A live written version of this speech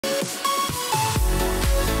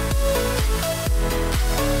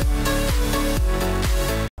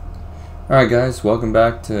Alright guys, welcome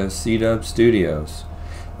back to C-Dub Studios.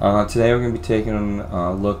 Today we're going to be taking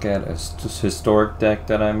a look at a historic deck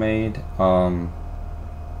that I made.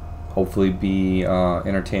 Hopefully be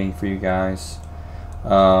entertaining for you guys.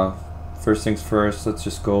 First things first, let's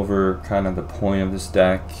just go over kind of the point of this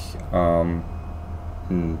deck. And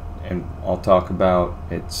I'll talk about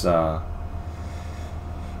its what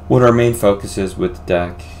our main focus is with the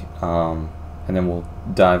deck. And then we'll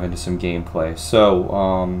dive into some gameplay.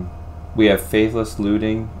 So, we have Faithless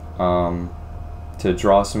Looting to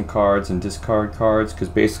draw some cards and discard cards, because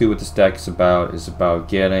basically what this deck is about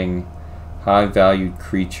getting high valued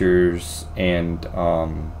creatures and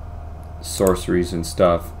sorceries and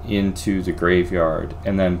stuff into the graveyard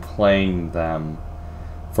and then playing them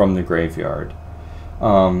from the graveyard.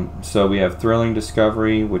 So we have Thrilling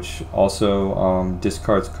Discovery, which also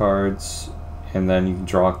discards cards and then you can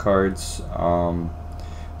draw cards.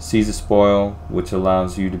 Seize a Spoil, which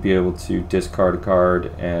allows you to be able to discard a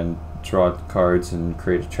card and draw cards and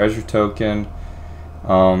create a treasure token.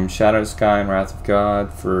 Shadow of the Sky and Wrath of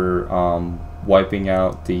God for wiping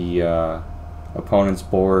out the opponent's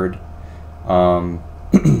board.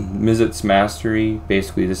 Mizzix Mastery,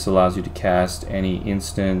 basically this allows you to cast any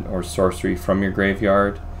instant or sorcery from your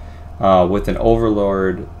graveyard with an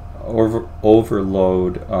overload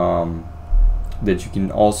that you can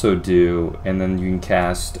also do, and then you can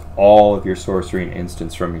cast all of your sorcery and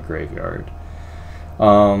instants from your graveyard.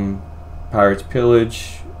 Pirate's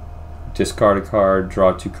Pillage, discard a card,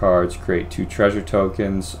 draw 2 cards, create 2 treasure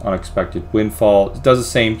tokens. Unexpected Windfall, it does the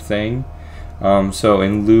same thing. So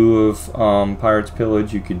in lieu of Pirate's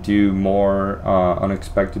Pillage, you could do more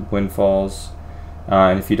Unexpected Windfalls.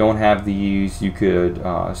 And if you don't have these, you could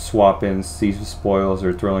swap in Seize the Spoils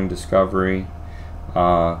or Thrilling Discovery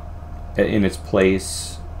in its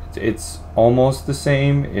place. It's almost the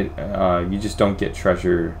same. You just don't get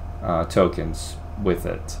treasure tokens with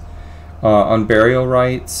it. Unburial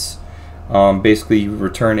Rites, basically you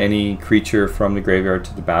return any creature from the graveyard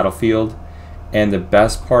to the battlefield, and the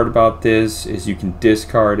best part about this is you can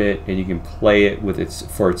discard it and you can play it with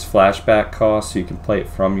for its flashback cost, so you can play it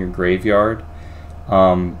from your graveyard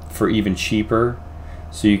for even cheaper.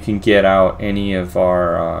 So you can get out any of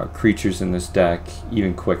our creatures in this deck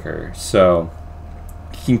even quicker. So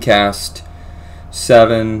you can cast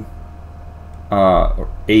 7, or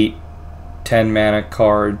 8, 10 mana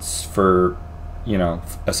cards for,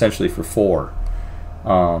 essentially for 4.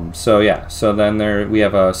 So yeah, so then we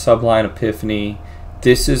have a Sublime Epiphany.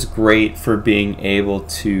 This is great for being able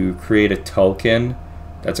to create a token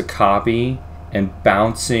that's a copy and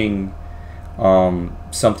bouncing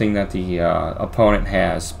something that the opponent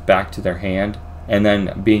has back to their hand, and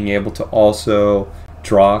then being able to also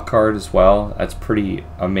draw a card as well. That's pretty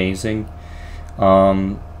amazing.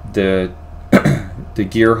 The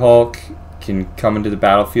Gearhulk can come into the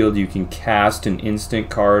battlefield. You can cast an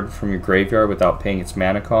instant card from your graveyard without paying its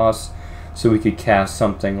mana cost. So we could cast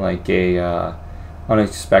something like a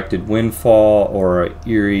Unexpected Windfall or a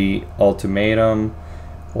Eerie Ultimatum,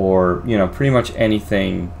 or pretty much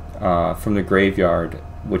anything from the graveyard,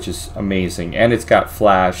 which is amazing. And it's got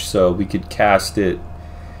flash, so we could cast it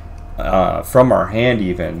from our hand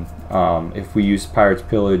even, if we use Pirate's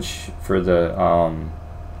Pillage for the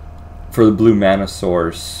blue mana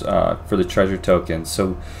source for the treasure tokens.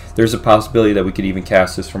 So there's a possibility that we could even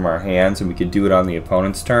cast this from our hands and we could do it on the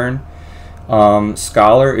opponent's turn.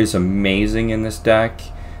 Scholar is amazing in this deck.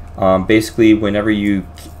 Basically whenever you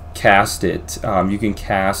cast it, you can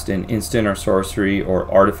cast an instant or sorcery or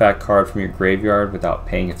artifact card from your graveyard without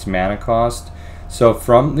paying its mana cost. So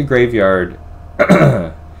from the graveyard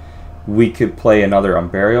we could play another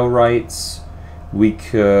Unburial Rites, we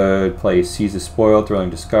could play Seize the Spoil,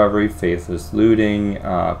 Thrilling Discovery, Faithless Looting,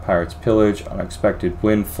 Pirate's Pillage, Unexpected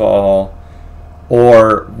Windfall,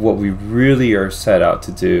 or what we really are set out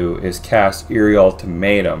to do is cast Eerie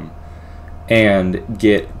Ultimatum and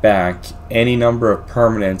get back any number of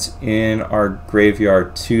permanents in our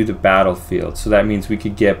graveyard to the battlefield. So that means we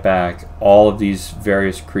could get back all of these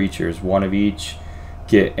various creatures, one of each,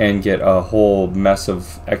 get a whole mess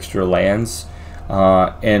of extra lands,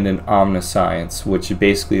 and an Omniscience, which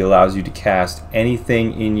basically allows you to cast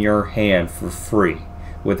anything in your hand for free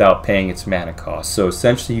without paying its mana cost. So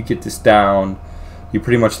essentially you get this down, you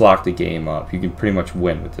pretty much lock the game up. You can pretty much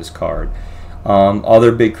win with this card.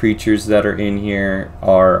 Other big creatures that are in here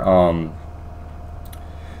are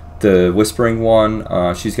the Whispering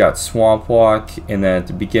one. She's got Swamp Walk, and then at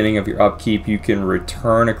the beginning of your upkeep you can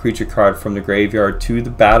return a creature card from the graveyard to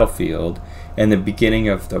the battlefield, and the beginning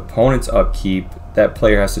of the opponent's upkeep that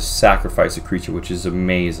player has to sacrifice a creature, which is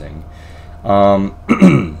amazing.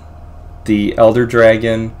 The Elder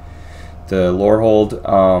Dragon, the Lorehold,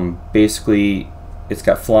 basically it's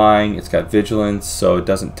got flying, it's got vigilance, so it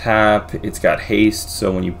doesn't tap, it's got haste,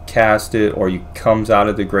 so when you cast it or you comes out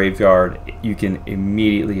of the graveyard, you can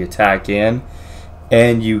immediately attack in,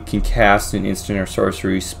 and you can cast an instant or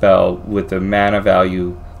sorcery spell with a mana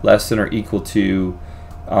value less than or equal to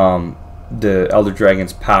the Elder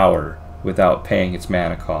Dragon's power without paying its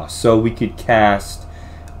mana cost. So we could cast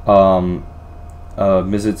Mizzix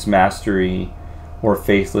Mastery, or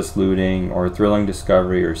Faithless Looting, or Thrilling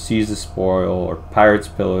Discovery, or Seize the Spoil, or Pirate's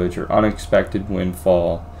Pillage, or Unexpected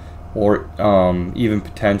Windfall, or even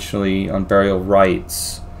potentially Unburial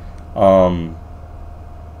Rites.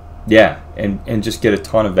 Yeah, and just get a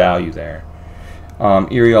ton of value there.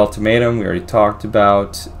 Eerie Ultimatum, we already talked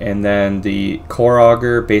about. And then the Core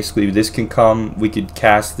Augur, basically this can come, we could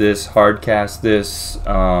cast this, hard cast this.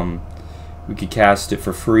 We could cast it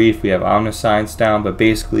for free if we have Omniscience down, but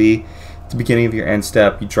basically at the beginning of your end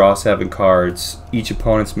step, you draw 7 cards. Each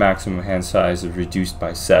opponent's maximum hand size is reduced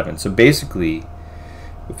by 7. So basically,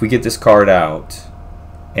 if we get this card out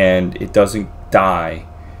and it doesn't die,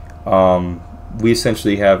 we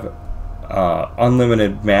essentially have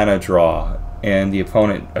unlimited mana draw, and the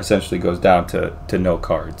opponent essentially goes down to no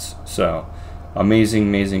cards. So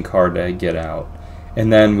amazing card to get out.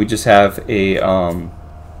 And then we just have a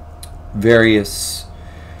various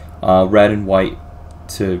red and white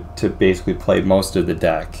to basically play most of the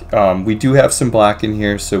deck. We do have some black in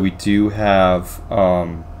here, so we do have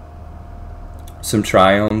some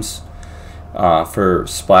Triomes for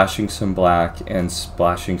splashing some black and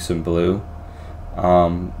splashing some blue.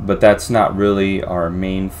 But that's not really our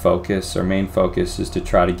main focus. Our main focus is to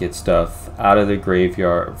try to get stuff out of the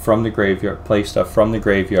graveyard, play stuff from the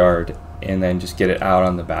graveyard, and then just get it out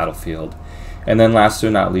on the battlefield. And then last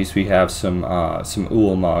but not least, we have some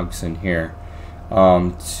Ulamogs in here.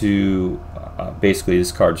 Basically,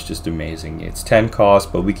 this card's just amazing. It's 10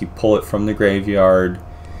 cost, but we could pull it from the graveyard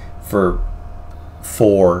for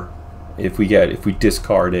 4. If we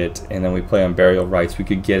discard it and then we play Unburial Rites, we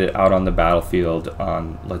could get it out on the battlefield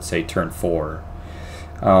on, let's say, turn 4.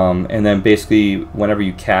 And then basically, whenever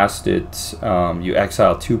you cast it, you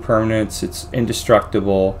exile 2 permanents. It's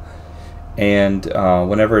indestructible, and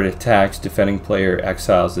whenever it attacks, defending player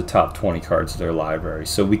exiles the top 20 cards of their library.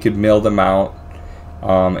 So we could mill them out.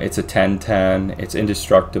 It's a 10/10. It's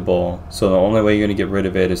indestructible. So the only way you're going to get rid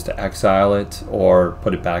of it is to exile it or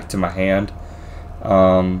put it back to my hand.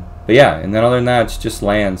 But yeah, and then other than that, it's just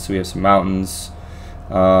lands. So we have some mountains,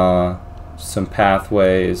 some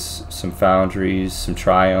pathways, some foundries, some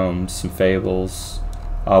triomes, some fables.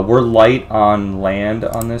 We're light on land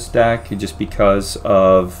on this deck just because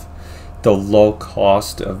of the low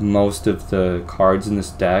cost of most of the cards in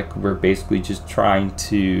this deck. We're basically just trying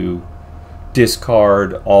to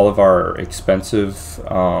discard all of our expensive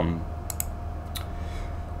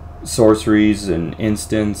sorceries and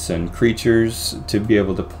instants and creatures to be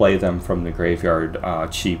able to play them from the graveyard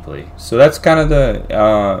cheaply. So that's kind of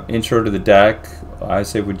the intro to the deck. I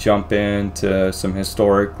say we jump into some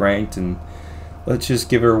historic ranked, and let's just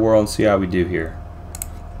give it a whirl and see how we do here.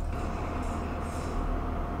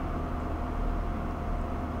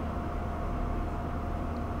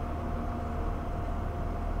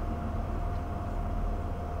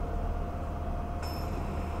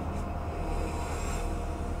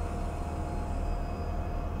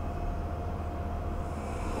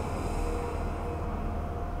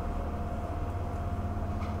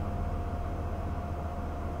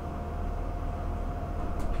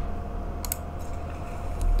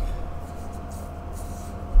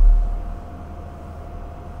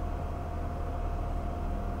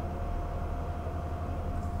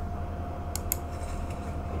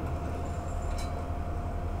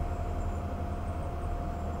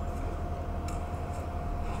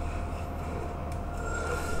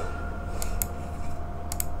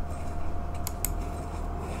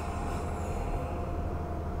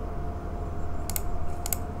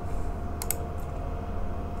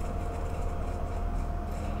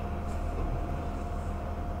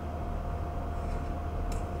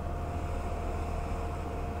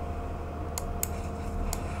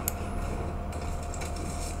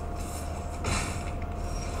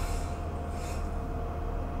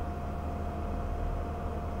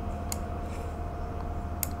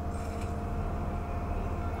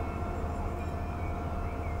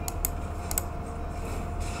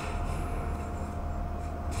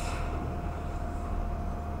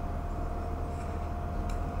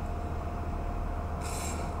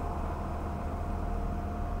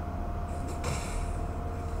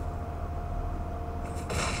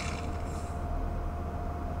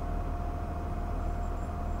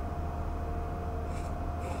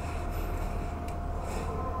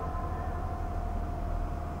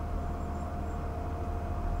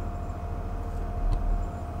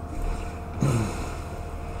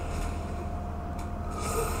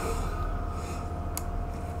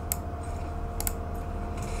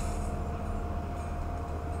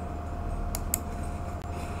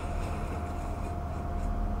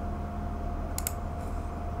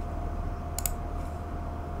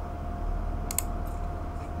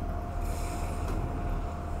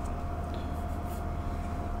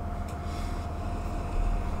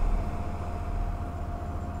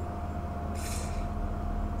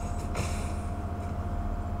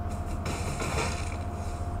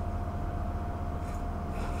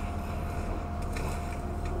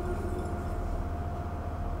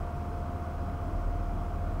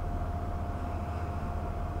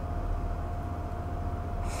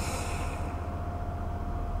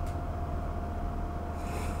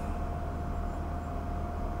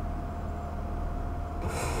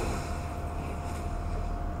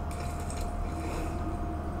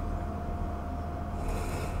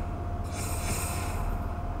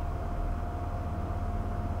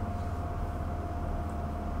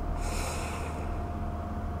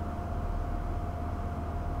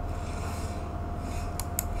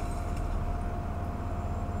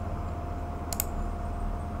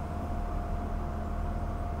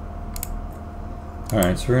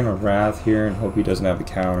 Alright, so we're gonna Wrath here and hope he doesn't have a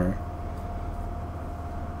counter.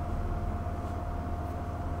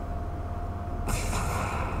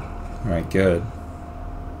 Alright, good.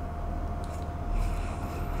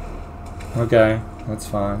 Okay, that's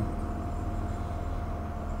fine.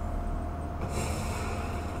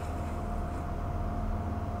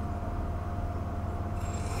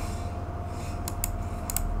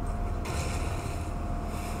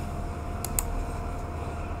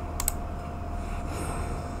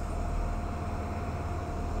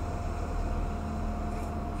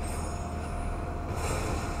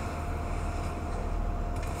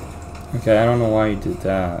 Okay, I don't know why he did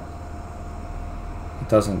that. It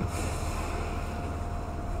doesn't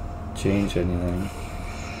change anything.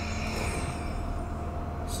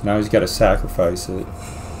 So now he's got to sacrifice it.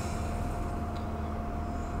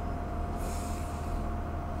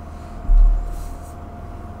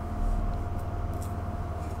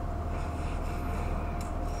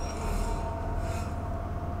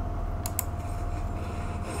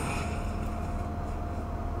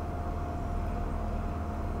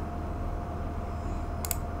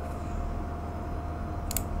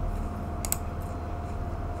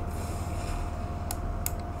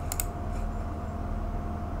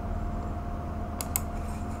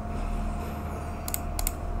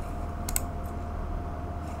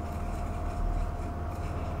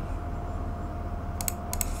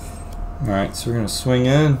 Alright, so we're going to swing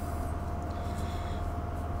in.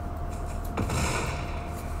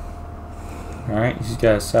 Alright, he's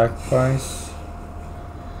got a sacrifice.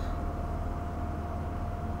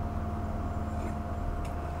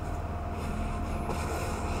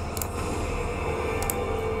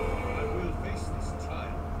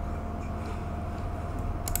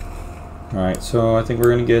 Alright, so I think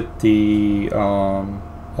we're going to get the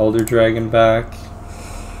Elder Dragon back.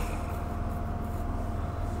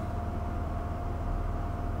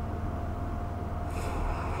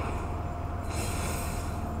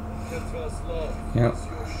 Yep.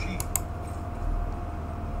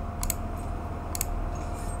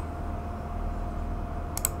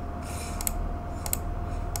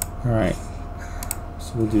 Alright,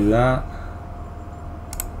 so we'll do that.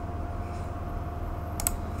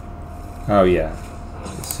 Oh yeah,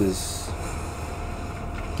 this is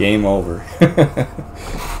game over.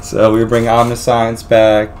 So we bring Omniscience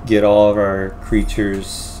back, get all of our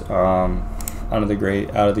creatures out of the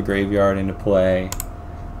graveyard into play.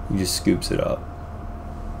 He just scoops it up.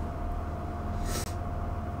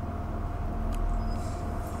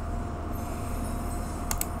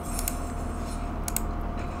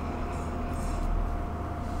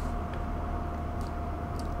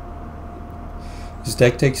 This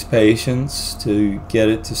deck takes patience to get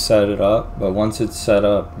it to set it up, but once it's set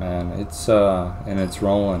up, man, it's and it's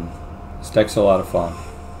rolling. This deck's a lot of fun.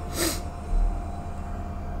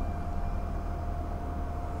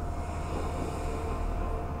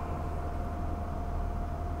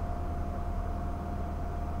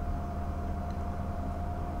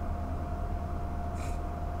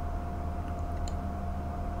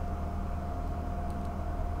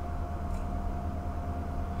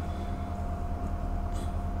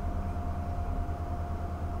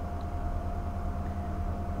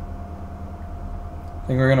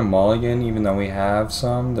 I think we're gonna mulligan even though we have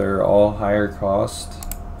some. They're all higher cost.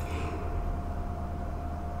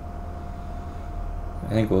 I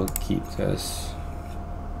think we'll keep this.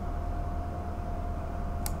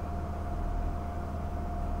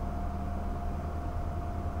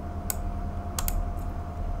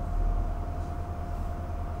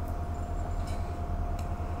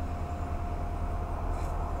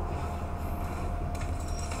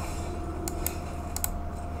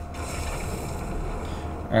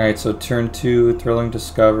 Alright, so turn 2, Thrilling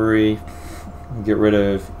Discovery. Get rid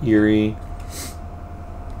of Eerie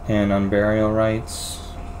and Unburial Rites.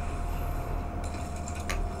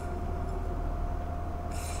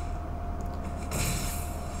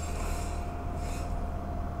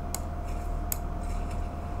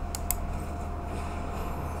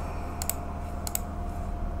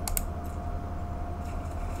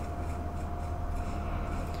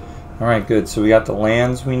 Alright, good. So we got the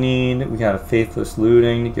lands we need. We got a Faithless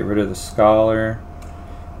Looting to get rid of the Scholar.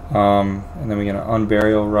 And then we got an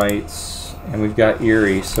Unburial Rites. And we've got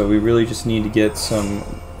Eerie. So we really just need to get some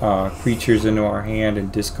creatures into our hand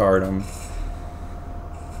and discard them.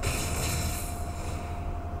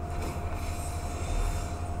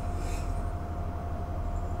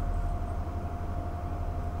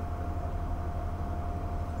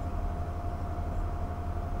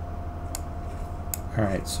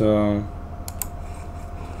 Alright, so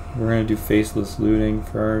we're going to do Faithless Looting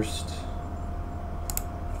first.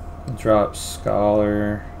 Drop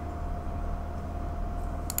Scholar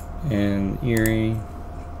and Eerie.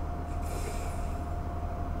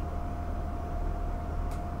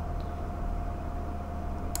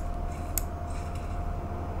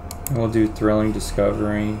 And we'll do Thrilling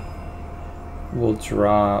Discovery. We'll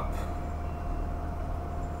drop.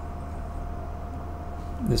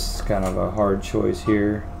 This is kind of a hard choice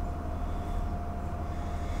here.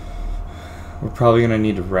 We're probably going to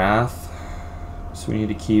need Wrath. So we need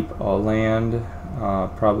to keep a land,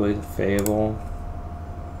 probably the Fable.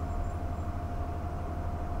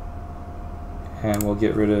 And we'll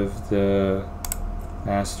get rid of the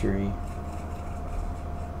Mastery.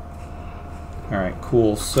 Alright,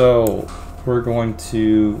 cool. So we're going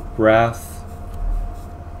to Wrath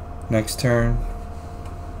next turn.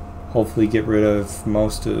 Hopefully get rid of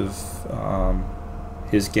most of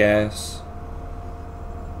his gas.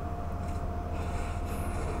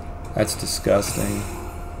 That's disgusting.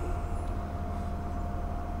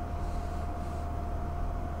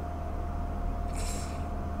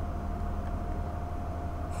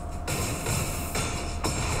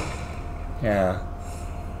 Yeah.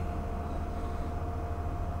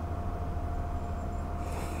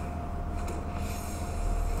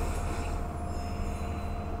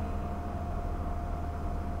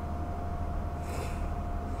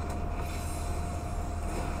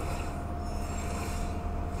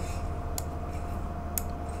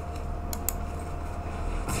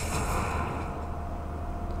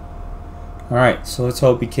 Alright, so let's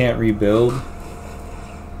hope he can't rebuild.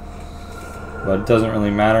 But it doesn't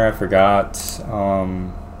really matter, I forgot.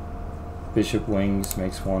 Bishop Wings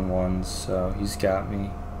makes 1/1, so he's got me.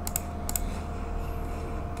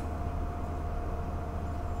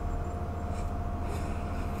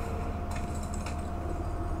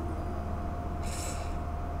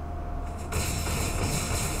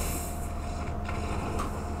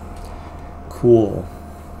 Cool.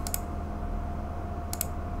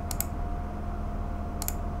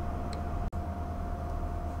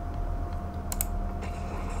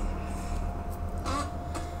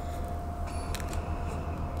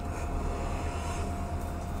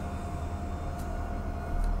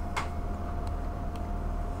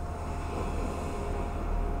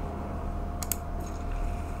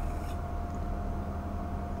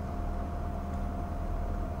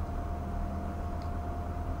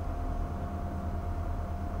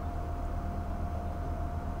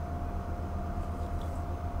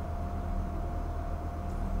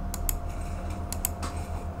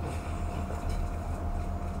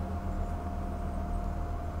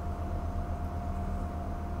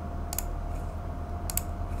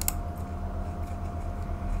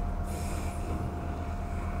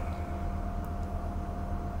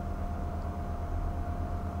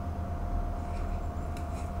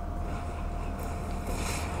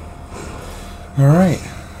 Alright.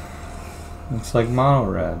 Looks like mono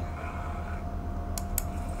red.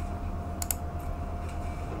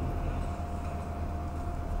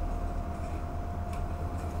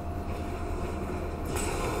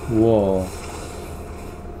 Whoa.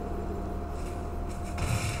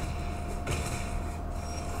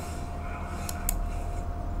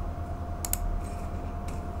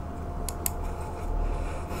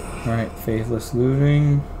 Alright, Faithless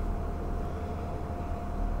Looting.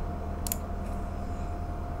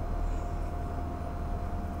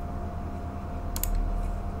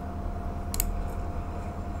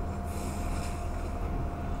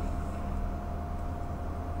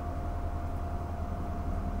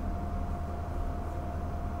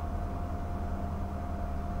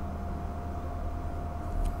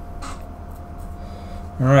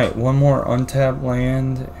 Alright, one more untapped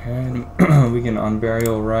land, and we can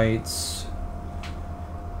Unburial Rites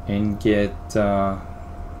and get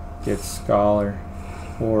Scholar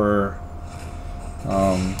or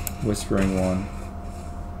Whispering One.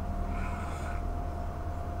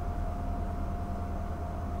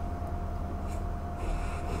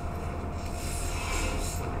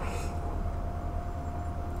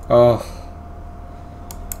 Oh,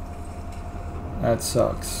 that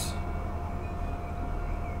sucks.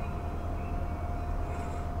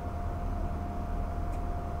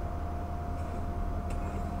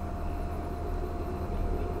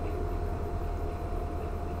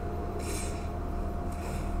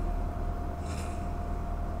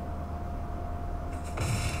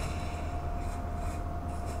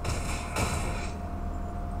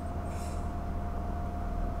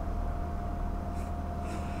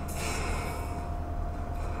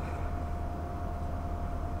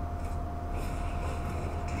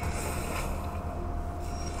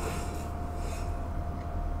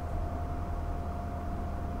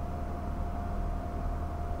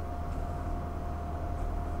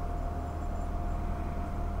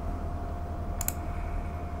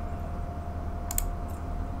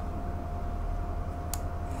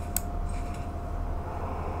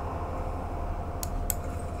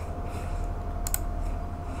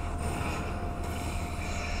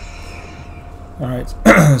 Alright,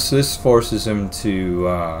 so this forces him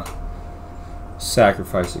to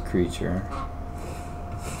sacrifice a creature.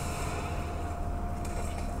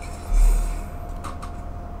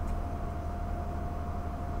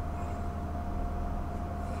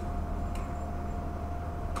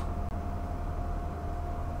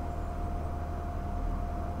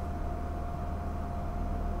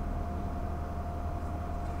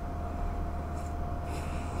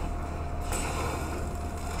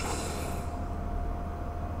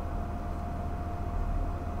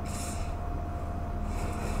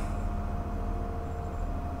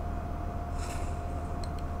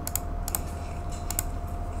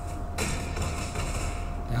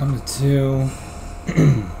 Down to 2.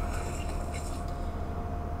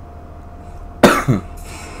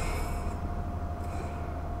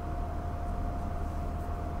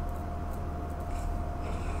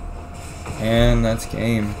 And that's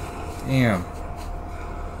game. Damn.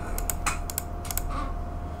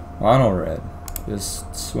 Mono red.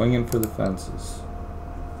 Just swinging for the fences.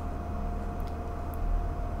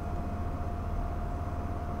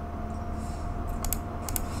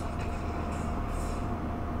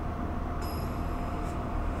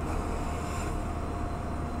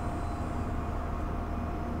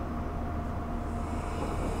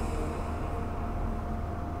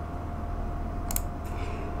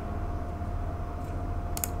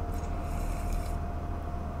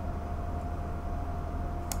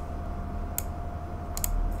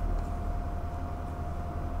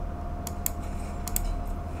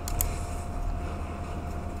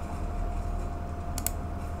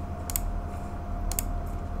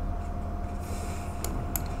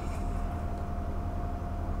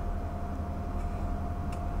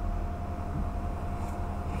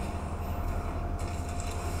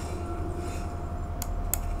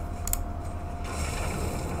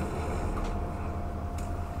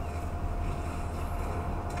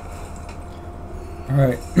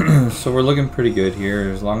 Alright, so we're looking pretty good here.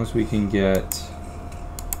 As long as we can get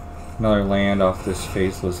another land off this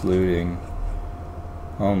Faithless Looting.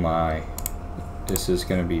 Oh my. This is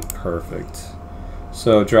going to be perfect.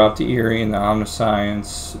 So drop the Eerie and the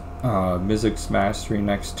Omniscience. Mizzix Mastery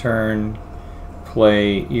next turn.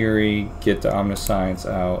 Play Eerie, get the Omniscience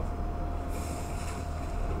out.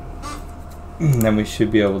 And then we should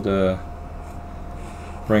be able to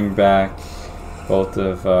bring back both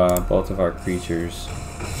of our creatures.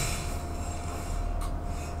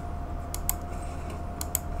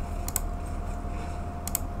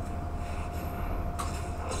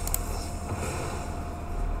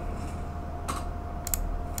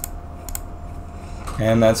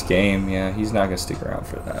 And that's game. Yeah, he's not gonna stick around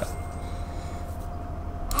for that.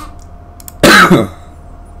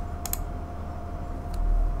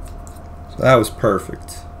 So that was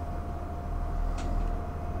perfect.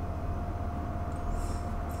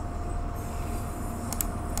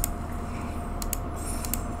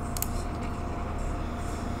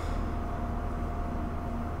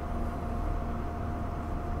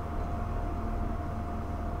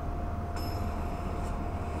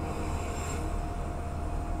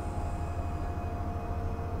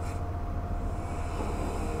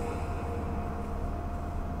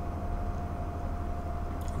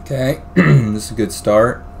 Okay, this is a good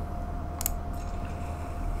start.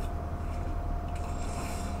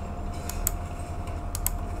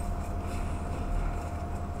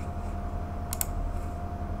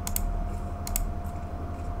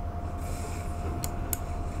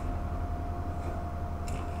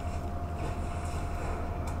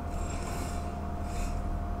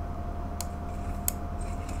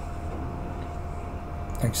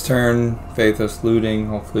 Next turn, Faithless Looting,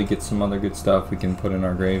 hopefully get some other good stuff we can put in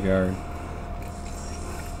our graveyard.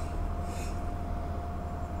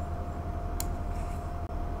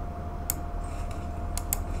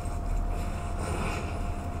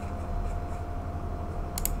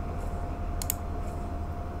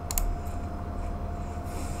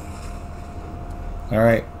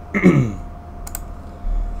 Alright,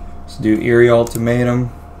 let's do Eerie Ultimatum,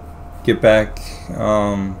 get back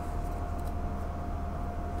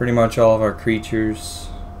pretty much all of our creatures.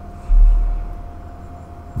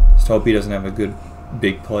 Just hope he doesn't have a good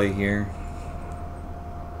big play here.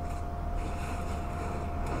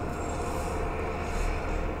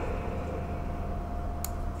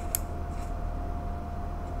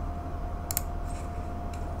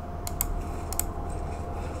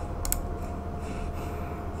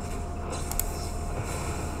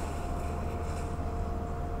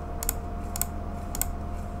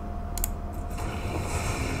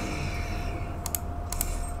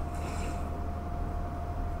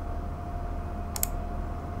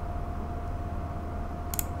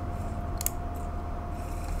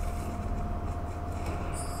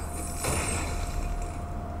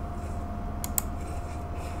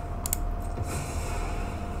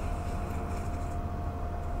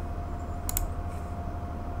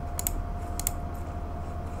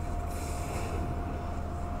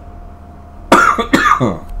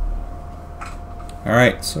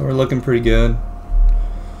 Alright, so we're looking pretty good.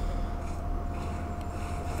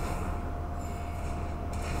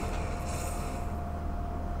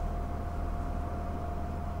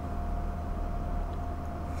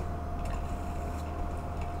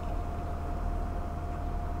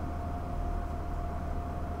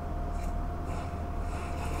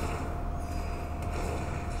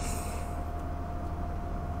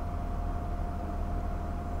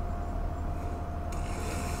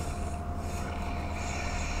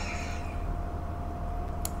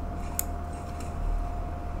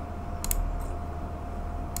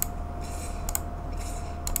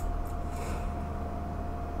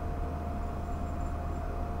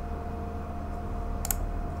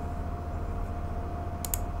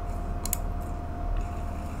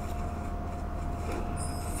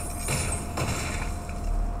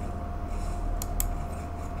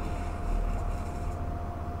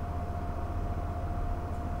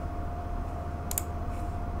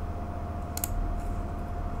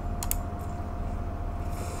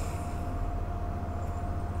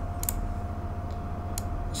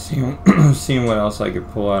 Seeing what else I could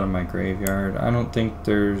pull out of my graveyard. I don't think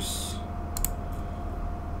there's...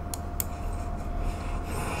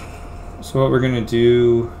 So what we're gonna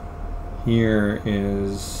do here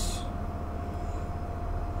is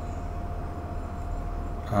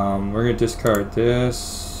we're gonna discard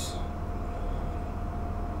this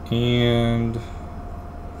and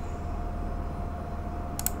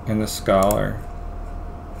the Scholar.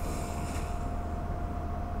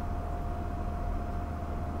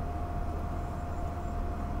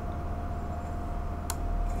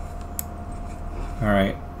 All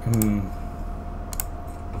right.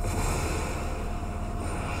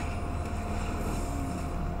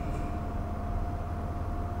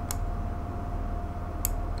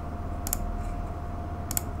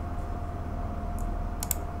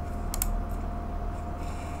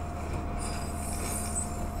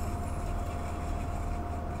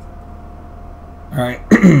 All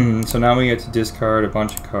right. So now we get to discard a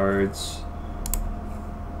bunch of cards.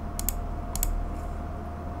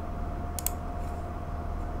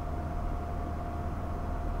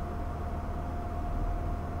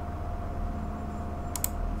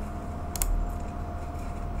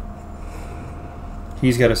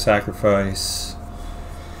 He's got to sacrifice,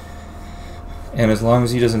 and as long as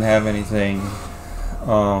he doesn't have anything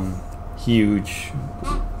huge,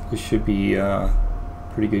 this should be a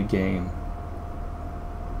pretty good game.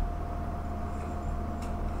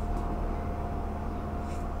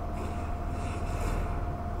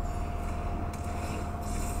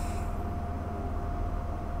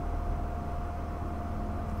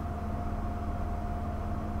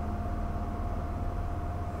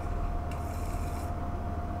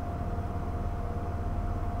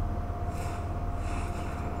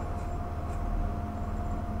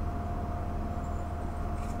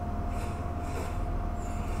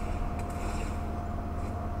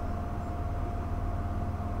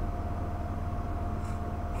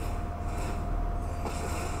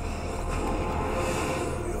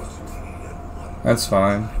 That's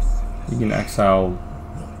fine. You can exile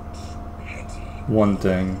one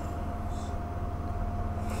thing.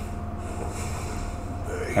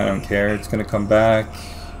 I don't care, it's gonna come back.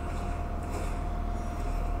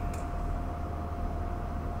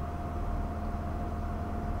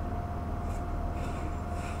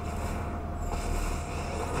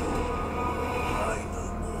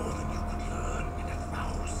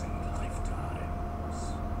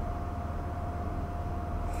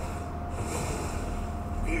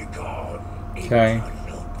 Okay,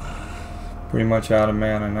 pretty much out of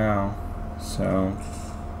mana now, so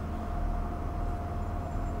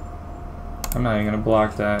I'm not even gonna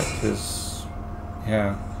block that because,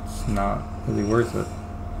 yeah, it's not really worth it.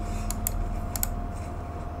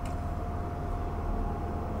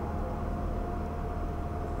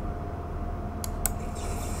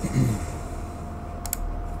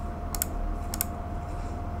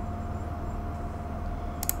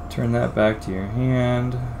 Turn that back to your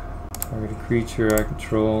hand. Target a creature I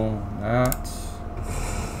control. That.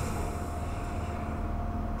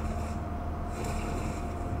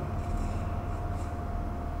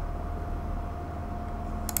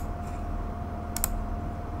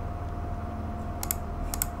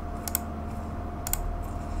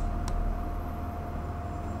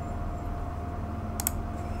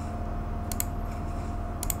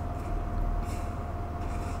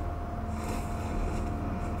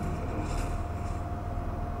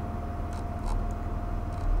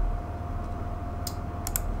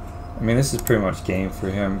 I mean, this is pretty much game for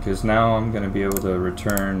him because now I'm going to be able to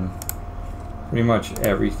return pretty much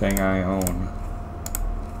everything I own.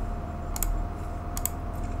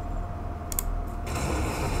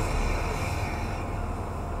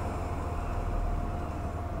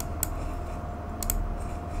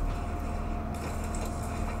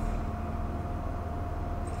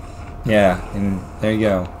 Yeah, and there you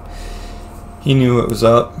go. He knew it was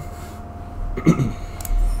up.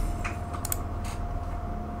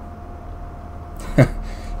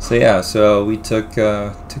 So yeah, so we took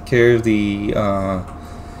care of the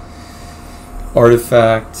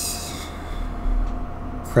artifact,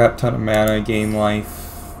 crap ton of mana, game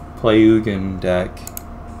life, play Ugin deck.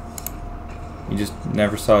 You just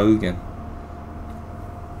never saw Ugin.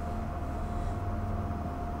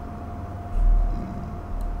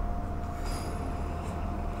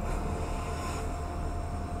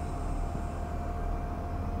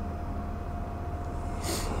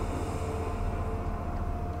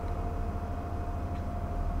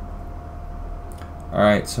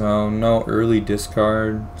 Alright, so no early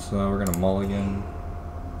discard, so we're gonna mulligan.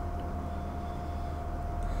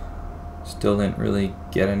 Still didn't really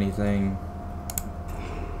get anything.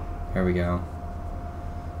 Here we go.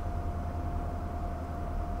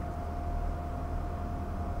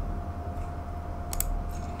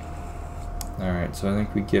 Alright, so I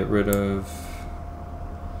think we get rid of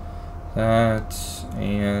that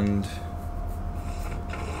and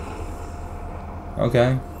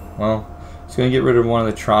okay, well, it's going to get rid of one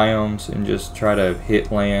of the Triomes and just try to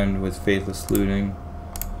hit land with Faithless Looting.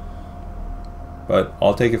 But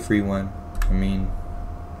I'll take a free win. I mean,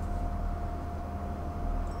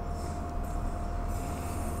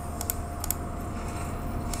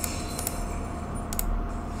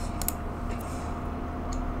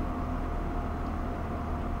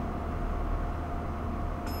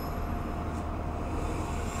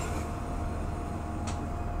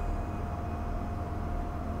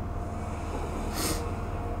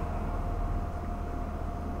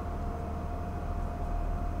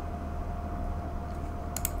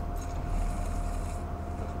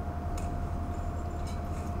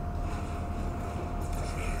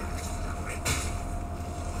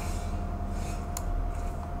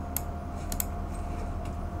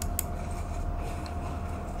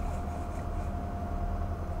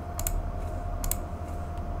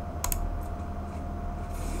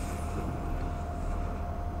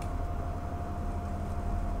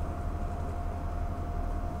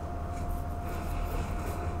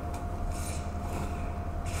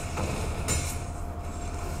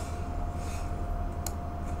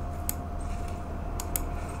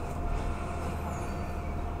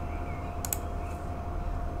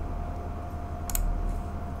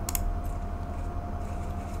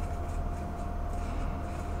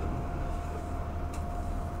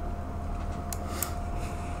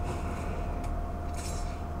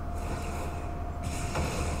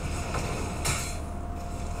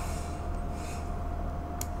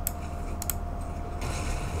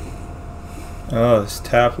 oh, this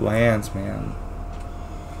tap lands, man.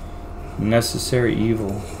 Necessary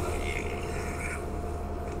evil.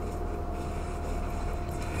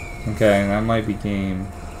 Okay, that might be game.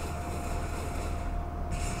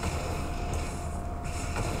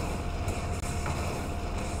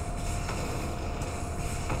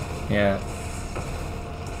 Yeah.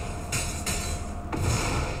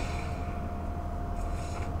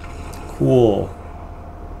 Cool.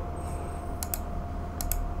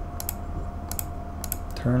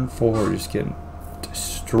 Turn 4 just getting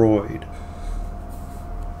destroyed.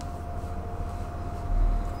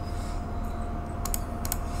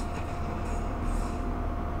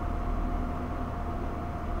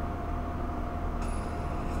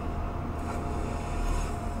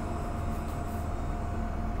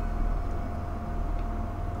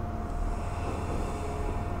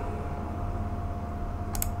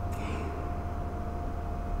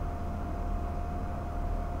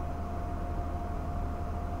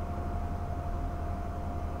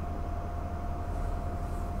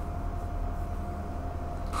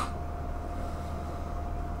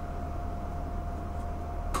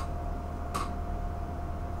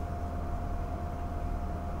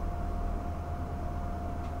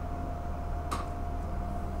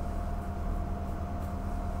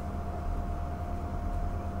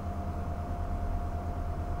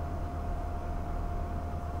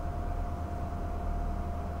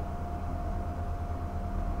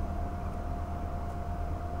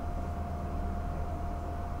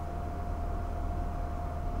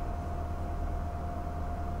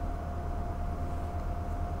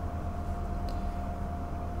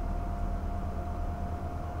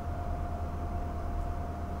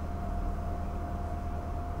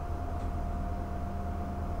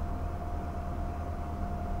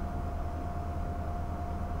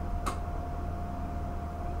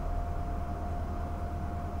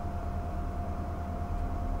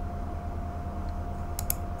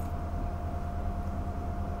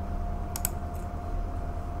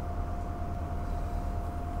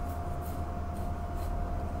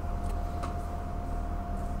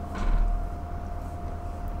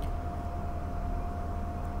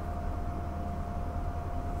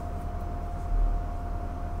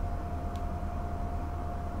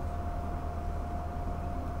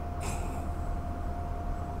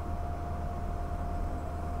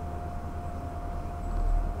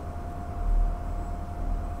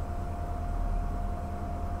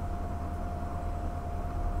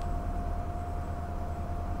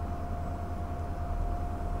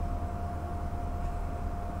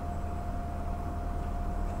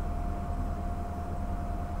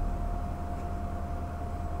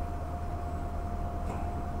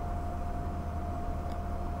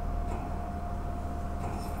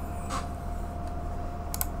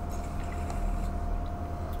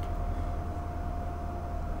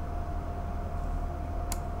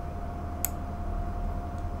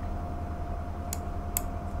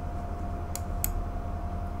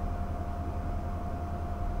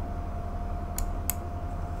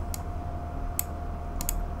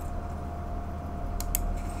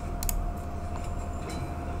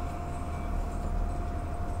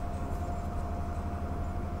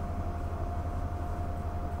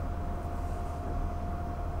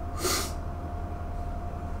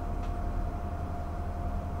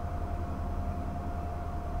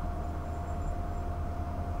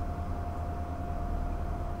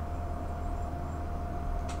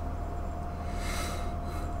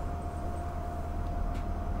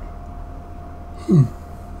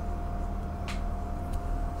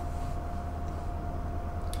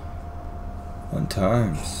 Fun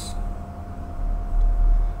times.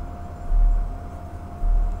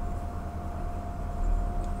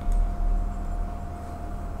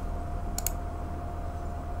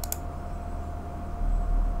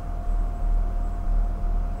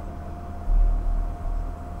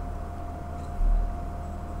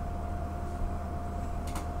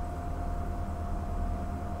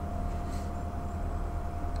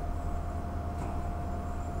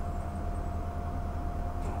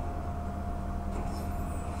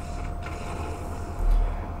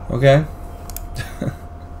 Okay.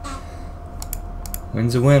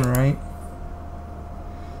 Win's a win, right?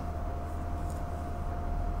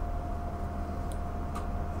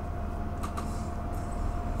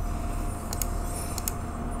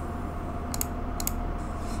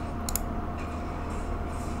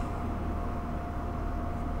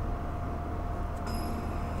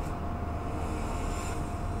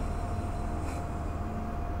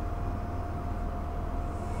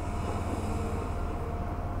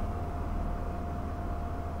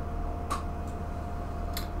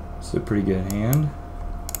 It's a pretty good hand.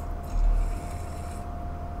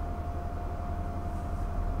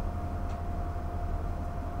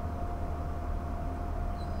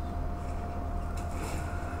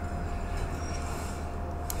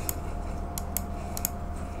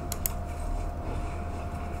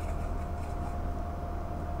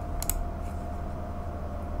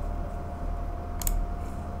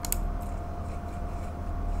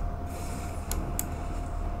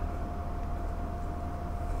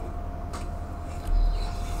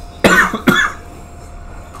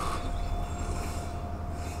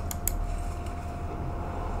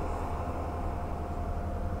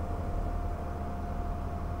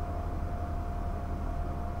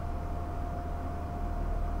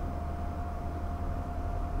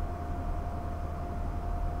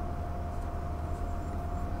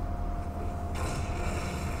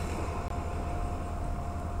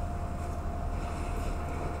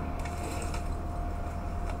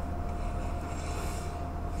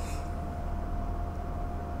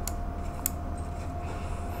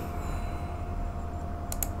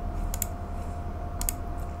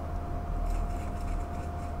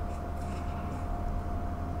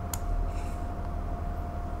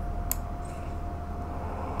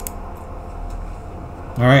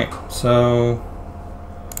 Alright, so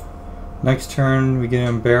next turn we get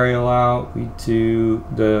Unburial out. We do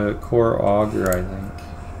the core Augur, I think.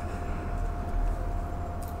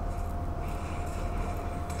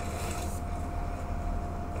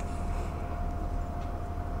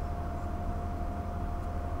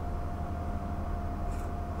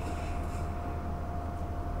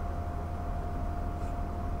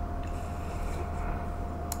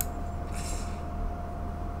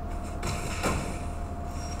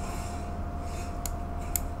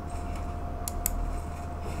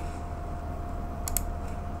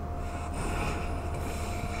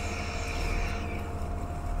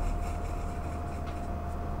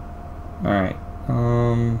 Alright,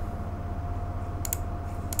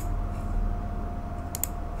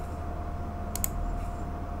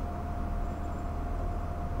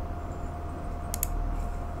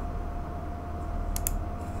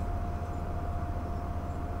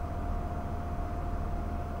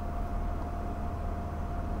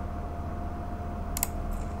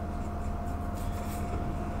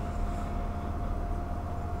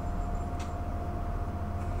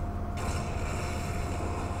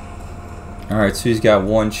 Alright, so he's got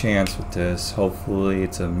one chance with this. Hopefully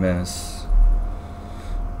it's a miss.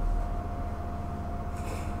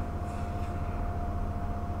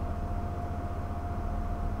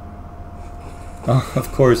 Oh,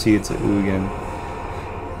 of course he hits a Ugin.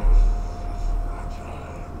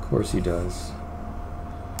 Of course he does.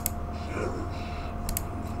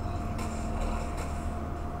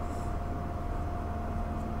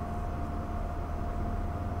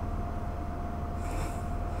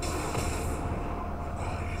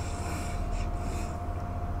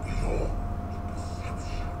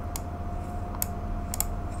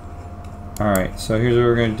 Alright, so here's what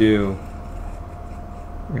we're going to do.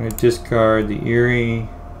 We're going to discard the Eerie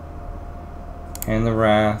and the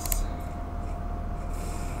Wrath.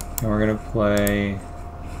 And we're going to play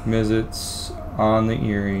Mizzix on the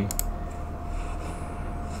Eerie.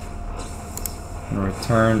 And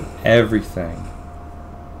return everything.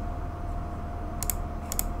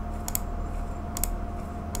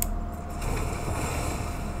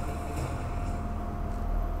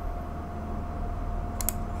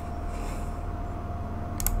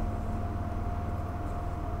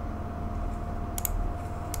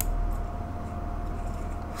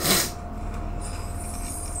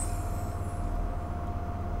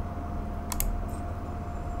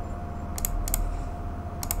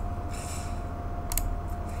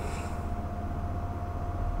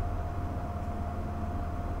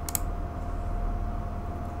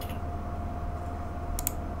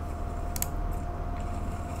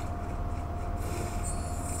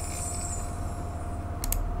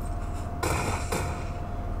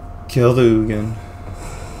 Kill the Ugin.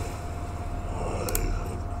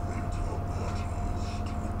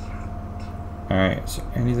 Alright, so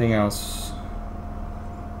anything else?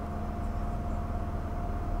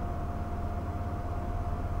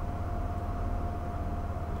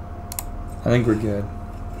 I think we're good.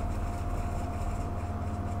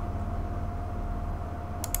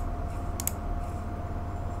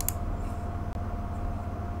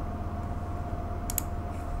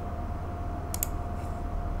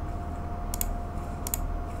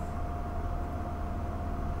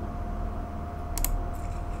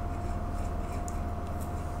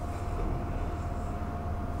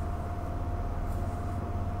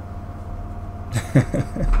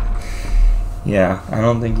 Yeah, I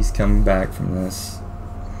don't think he's coming back from this.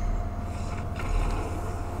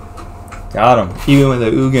 Got him. Even with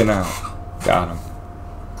the Ugin out. Got him.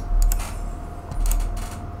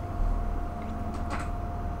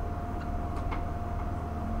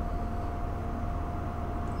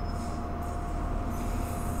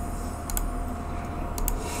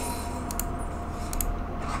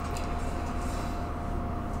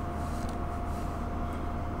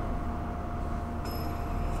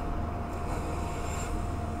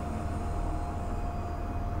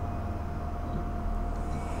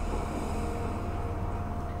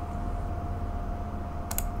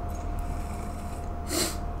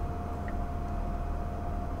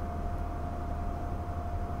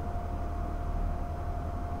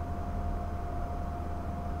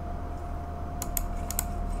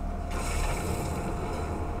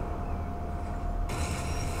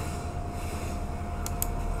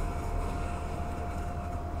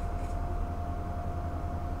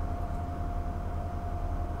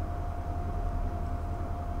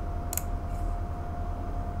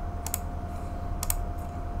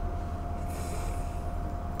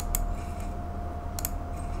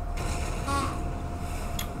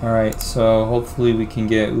 Alright, so hopefully we can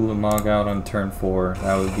get Ulamog out on turn 4.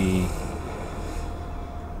 That would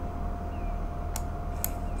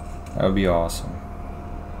be awesome.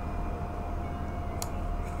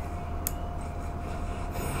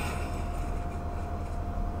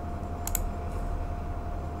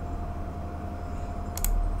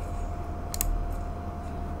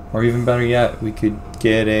 Or even better yet, we could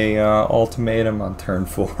get a ultimatum on turn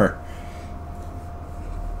 4.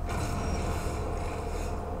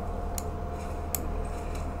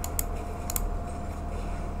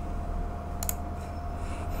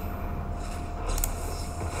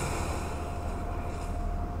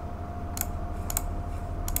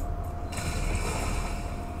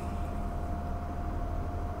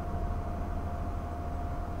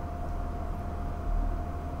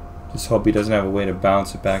 Just hope he doesn't have a way to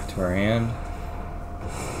bounce it back to our hand.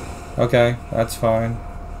 Okay, that's fine.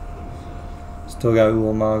 Still got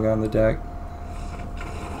Ulamog on the deck.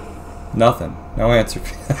 Nothing. No answer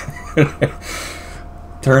for that.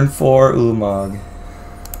 Turn 4, Ulamog.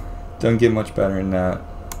 Don't get much better than that.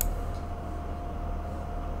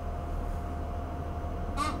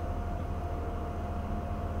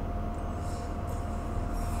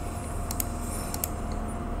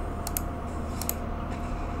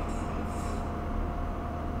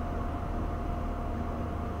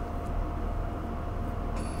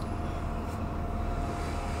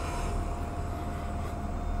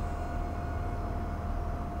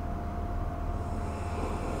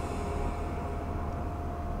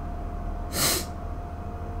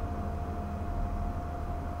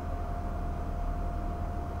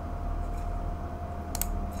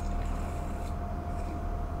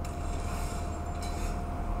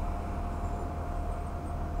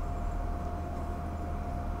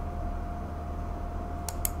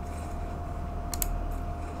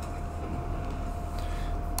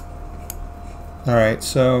 Alright,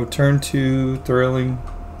 so turn 2, Thrilling.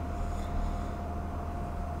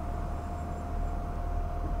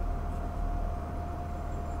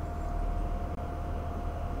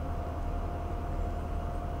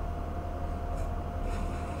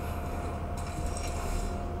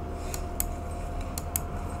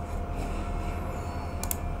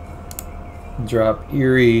 Drop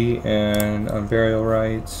Eerie and Unburial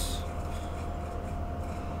Rites.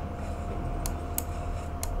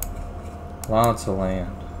 Lots of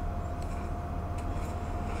land.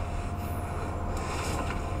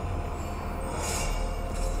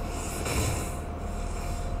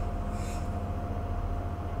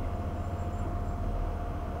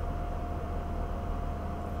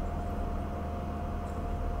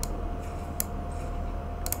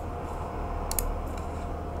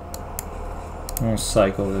 I'm gonna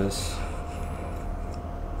cycle this.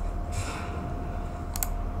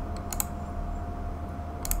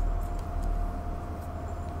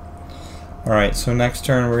 Alright, so next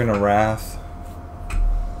turn we're gonna Wrath.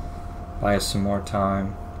 Buy us some more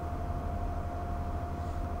time.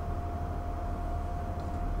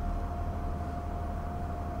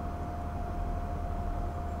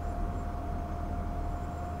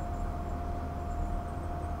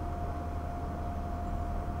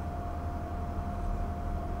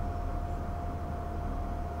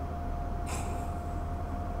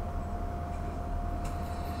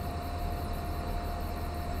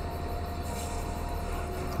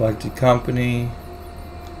 Collected Company.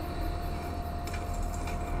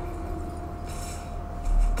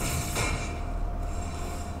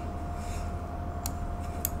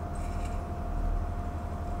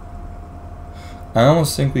 I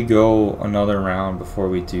almost think we go another round before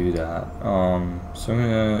we do that. So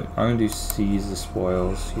I'm gonna do Seize the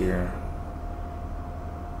Spoils here.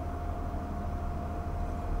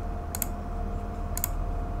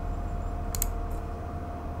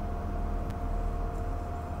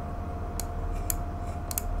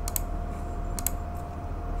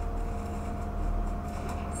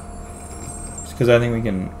 Because I think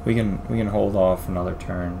we can hold off another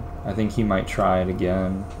turn. I think he might try it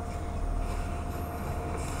again.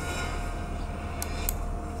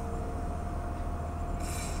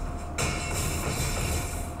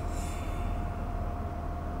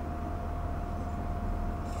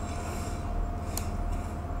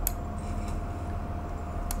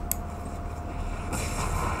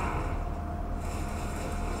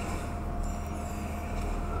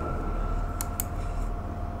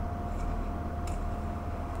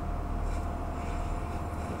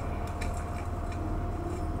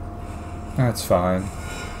 That's fine.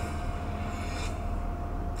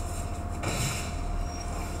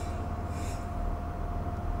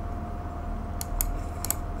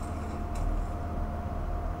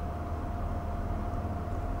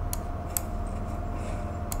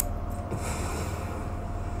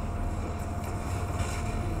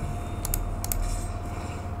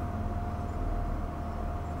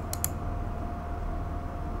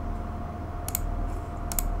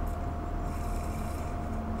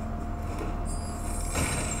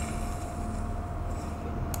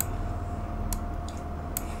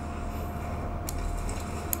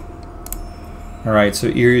 Alright, so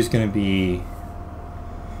Eerie's gonna be,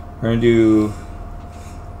 we're gonna do,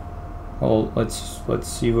 well, let's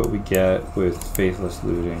see what we get with Faithless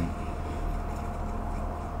Looting.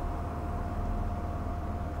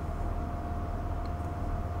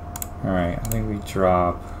 Alright, I think we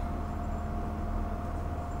drop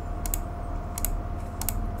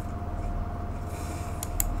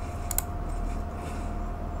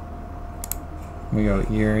we go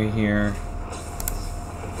Eerie here.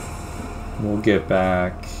 We'll get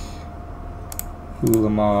back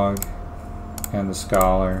Ulamog and the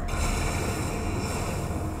Scholar.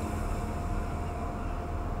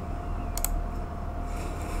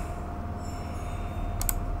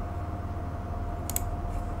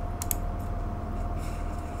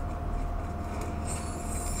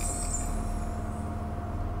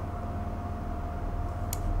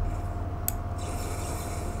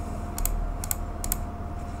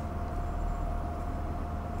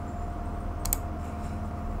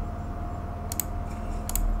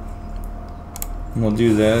 We'll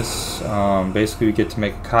do this. Basically, we get to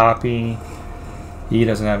make a copy. He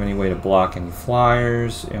doesn't have any way to block any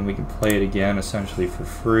flyers, and we can play it again essentially for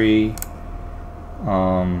free.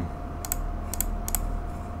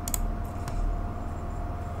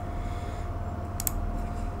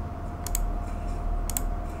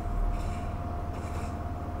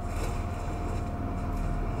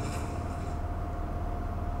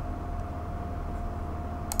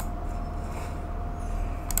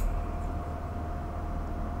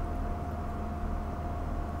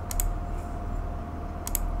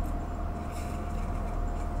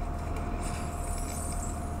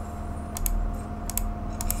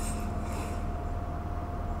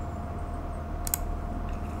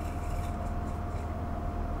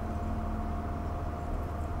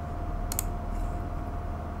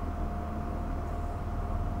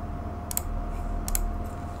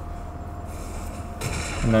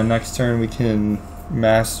 And then next turn we can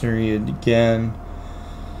Mastery it again.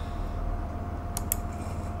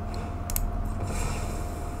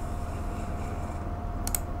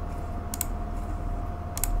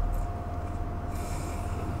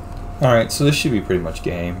 Alright, so this should be pretty much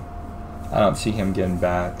game. I don't see him getting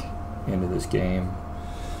back into this game.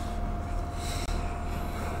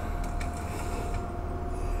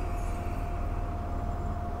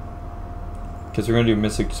 Because we're going to do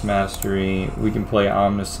Mizzix Mastery, we can play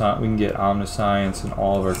Omniscience, we can get Omniscience and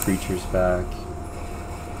all of our creatures back.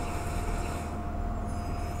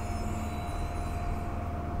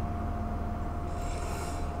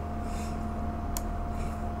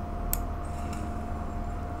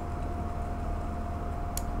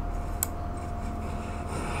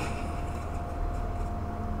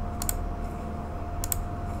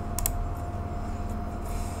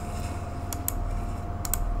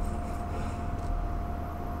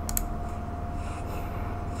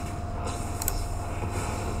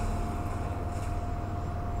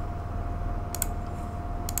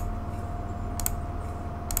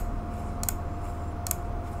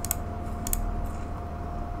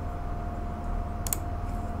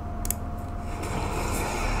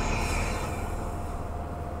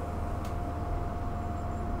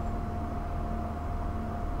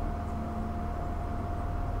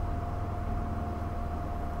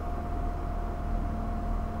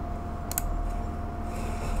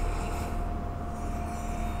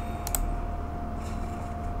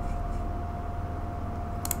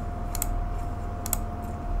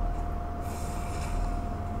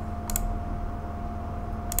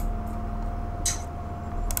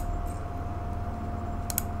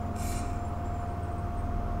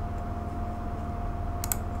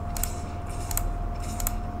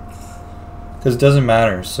 because it doesn't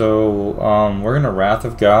matter. So we're gonna Wrath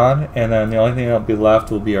of God, and then the only thing that'll be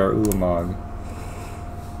left will be our Ulamog.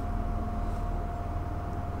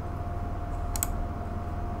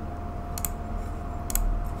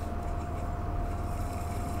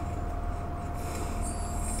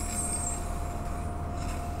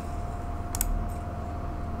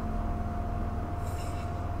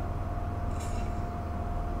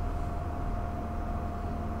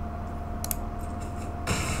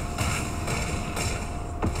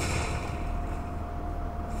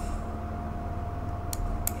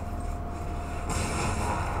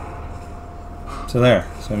 So there.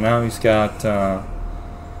 So now he's got 2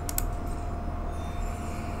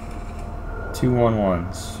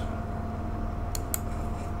 1/1s.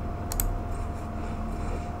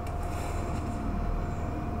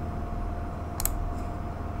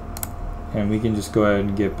 And we can just go ahead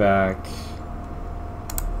and get back.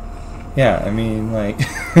 Yeah, I mean, like.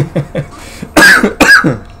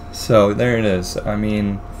 So there it is. I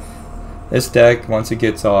mean, this deck, once it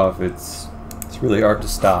gets off, it's really hard to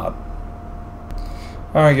stop.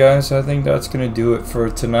 Alright guys, I think that's going to do it for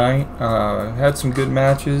tonight. Had some good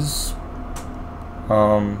matches.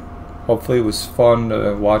 Hopefully it was fun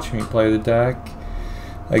to watch me play the deck.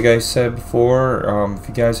 Like I said before, if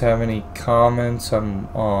you guys have any comments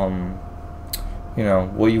on you know,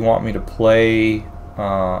 what you want me to play,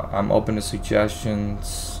 I'm open to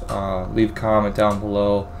suggestions. Leave a comment down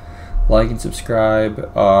below. Like and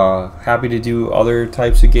subscribe. Happy to do other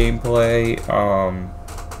types of gameplay.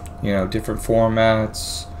 You know, different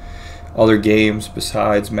formats, other games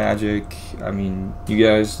besides Magic. I mean, you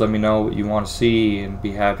guys let me know what you want to see, and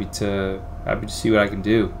be happy to see what I can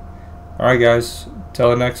do. All right, guys.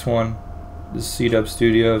 Till the next one. This is C-Dub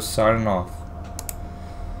Studios signing off.